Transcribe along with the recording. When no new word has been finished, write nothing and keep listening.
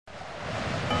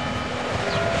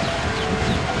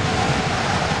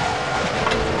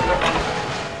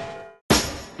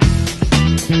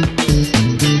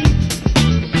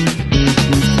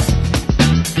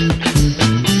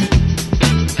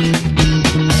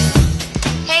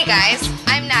guys,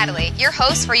 I'm Natalie, your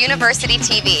host for University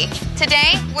TV.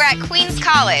 Today, we're at Queens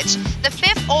College, the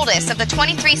 5th oldest of the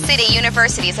 23 city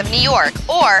universities of New York,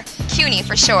 or CUNY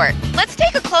for short. Let's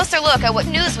take a closer look at what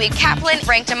Newsweek Kaplan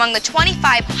ranked among the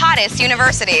 25 hottest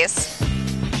universities.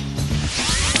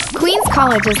 Queens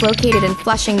College is located in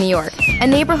Flushing, New York, a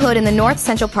neighborhood in the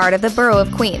north-central part of the borough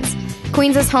of Queens.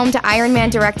 Queens is home to Iron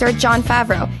Man director Jon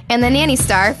Favreau and the nanny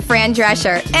star Fran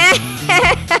Drescher.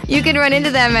 You can run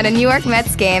into them at a New York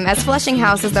Mets game, as Flushing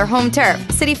houses their home turf,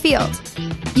 Citi Field.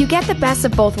 You get the best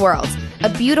of both worlds, a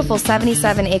beautiful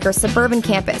 77-acre suburban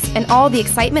campus and all the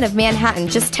excitement of Manhattan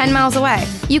just 10 miles away.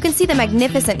 You can see the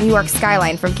magnificent New York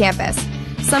skyline from campus.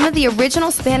 Some of the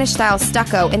original Spanish-style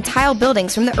stucco and tile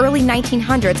buildings from the early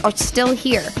 1900s are still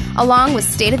here, along with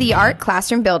state-of-the-art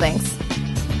classroom buildings.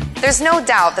 There's no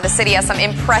doubt that the city has some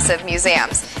impressive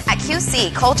museums. At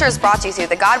QC, culture is brought to you through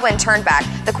the Godwin Turnback,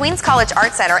 the Queens College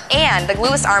Art Center, and the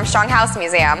Louis Armstrong House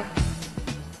Museum.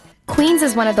 Queens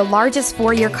is one of the largest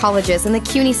four-year colleges in the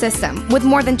CUNY system, with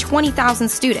more than 20,000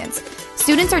 students.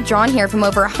 Students are drawn here from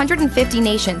over 150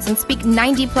 nations and speak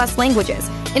 90-plus languages,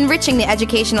 enriching the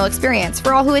educational experience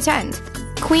for all who attend.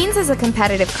 Queens is a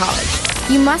competitive college.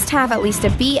 You must have at least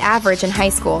a B average in high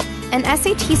school, an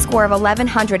SAT score of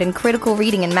 1100 in critical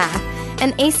reading and math,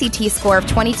 an ACT score of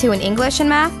 22 in English and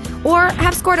math, or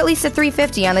have scored at least a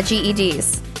 350 on the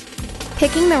GEDs.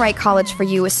 Picking the right college for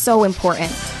you is so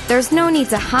important. There's no need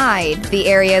to hide the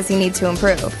areas you need to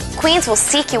improve. Queens will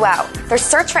seek you out. Their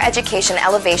Search for Education,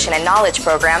 Elevation, and Knowledge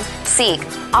program, SEEK,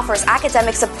 offers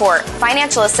academic support,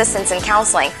 financial assistance, and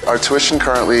counseling. Our tuition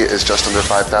currently is just under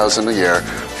 $5,000 a year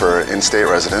for in-state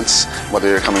residents. Whether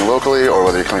you're coming locally or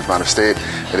whether you're coming from out of state,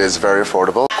 it is very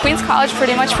affordable. Queens College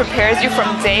pretty much prepares you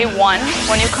from day one.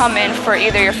 When you come in for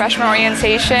either your freshman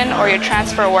orientation or your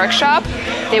transfer workshop,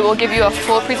 they will give you a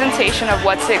full presentation of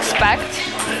what to expect,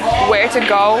 where to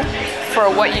go for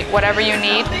whatever you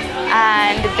need,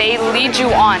 and they lead you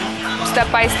on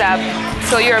step by step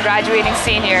till you're a graduating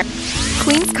senior.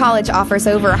 Queens College offers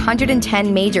over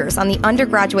 110 majors on the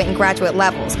undergraduate and graduate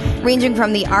levels, ranging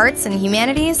from the arts and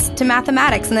humanities to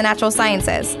mathematics and the natural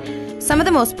sciences. Some of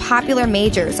the most popular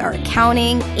majors are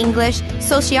accounting, English,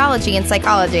 sociology, and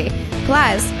psychology.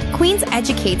 Plus, Queens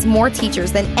educates more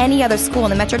teachers than any other school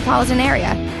in the metropolitan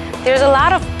area. There's a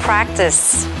lot of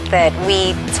practice that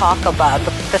we talk about.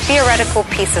 The theoretical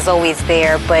piece is always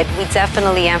there, but we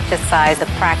definitely emphasize the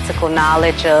practical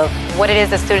knowledge of what it is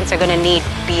the students are going to need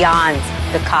beyond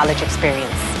the college experience.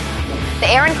 The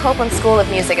Aaron Copland School of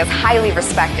Music is highly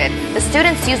respected. The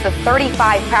students use the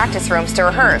 35 practice rooms to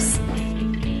rehearse.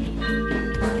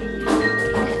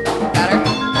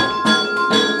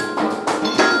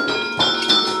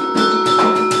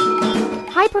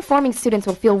 High-performing students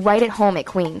will feel right at home at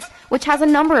Queens, which has a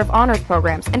number of honors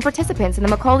programs and participants in the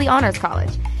Macaulay Honors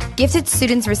College. Gifted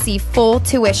students receive full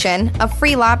tuition, a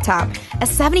free laptop, a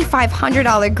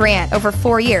 $7,500 grant over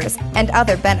 4 years, and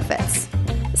other benefits.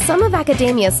 Some of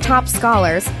academia's top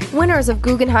scholars, winners of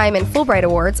Guggenheim and Fulbright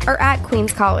Awards, are at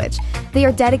Queens College. They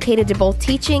are dedicated to both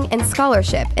teaching and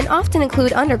scholarship and often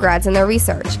include undergrads in their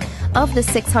research. Of the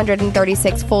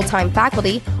 636 full-time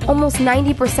faculty, almost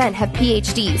 90% have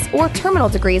PhDs or terminal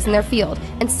degrees in their field,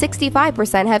 and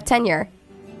 65% have tenure.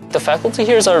 The faculty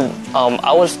here are,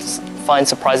 I would find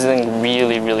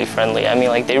surprisingly really friendly. I mean,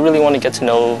 like, they really want to get to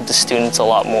know the students a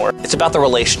lot more. It's about the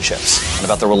relationships, and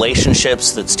about the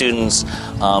relationships that students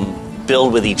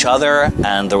build with each other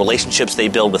and the relationships they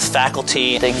build with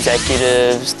faculty. The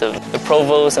executives, the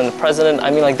provost, and the president,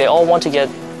 I mean, like, they all want to get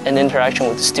an interaction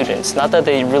with the students. Not that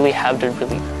they really have the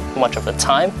really much of the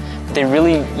time, but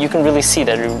you can really see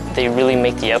that they really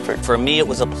make the effort. For me, it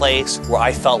was a place where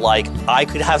I felt like I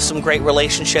could have some great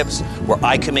relationships, where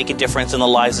I could make a difference in the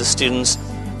lives of students.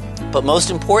 But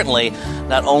most importantly,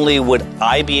 not only would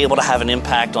I be able to have an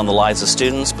impact on the lives of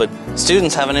students, but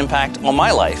students have an impact on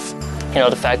my life. You know,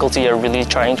 the faculty are really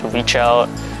trying to reach out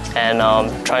and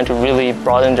trying to really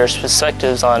broaden their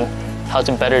perspectives on how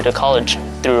to better the college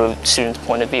through a student's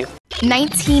point of view.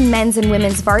 19 men's and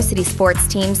women's varsity sports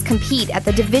teams compete at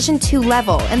the Division II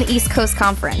level in the East Coast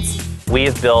Conference. We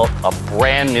have built a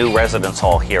brand new residence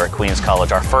hall here at Queens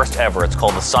College, our first ever. It's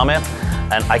called the Summit,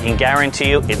 and I can guarantee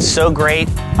you it's so great,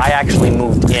 I actually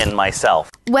moved in myself.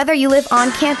 Whether you live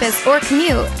on campus or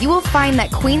commute, you will find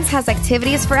that Queens has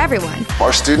activities for everyone.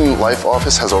 Our Student Life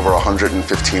Office has over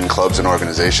 115 clubs and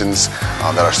organizations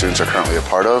that our students are currently a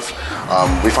part of.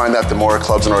 We find that the more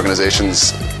clubs and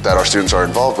organizations that our students are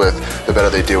involved with, the better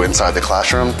they do inside the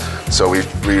classroom. So we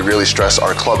really stress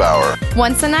our club hour.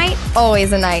 Once a night,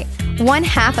 always a night. One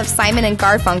half of Simon and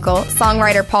Garfunkel,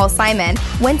 songwriter Paul Simon,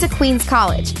 went to Queens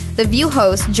College. The View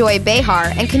host Joy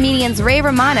Behar and comedians Ray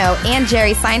Romano and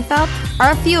Jerry Seinfeld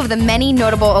are a few of the many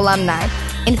notable alumni.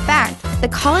 In fact, the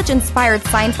college inspired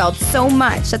Seinfeld so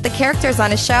much that the characters on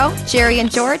his show, Jerry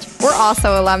and George, were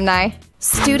also alumni.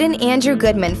 Student Andrew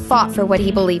Goodman fought for what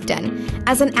he believed in.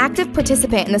 As an active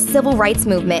participant in the civil rights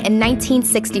movement in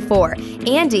 1964,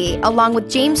 Andy, along with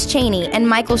James Chaney and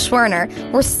Michael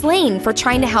Schwerner, were slain for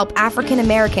trying to help African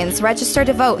Americans register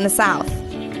to vote in the South.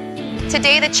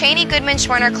 Today, the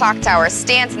Chaney-Goodman-Schwerner Clock Tower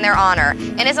stands in their honor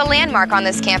and is a landmark on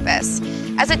this campus.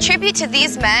 As a tribute to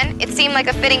these men, it seemed like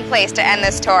a fitting place to end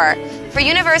this tour. For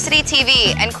University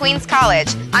TV and Queens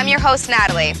College, I'm your host,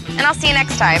 Natalie, and I'll see you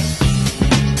next time.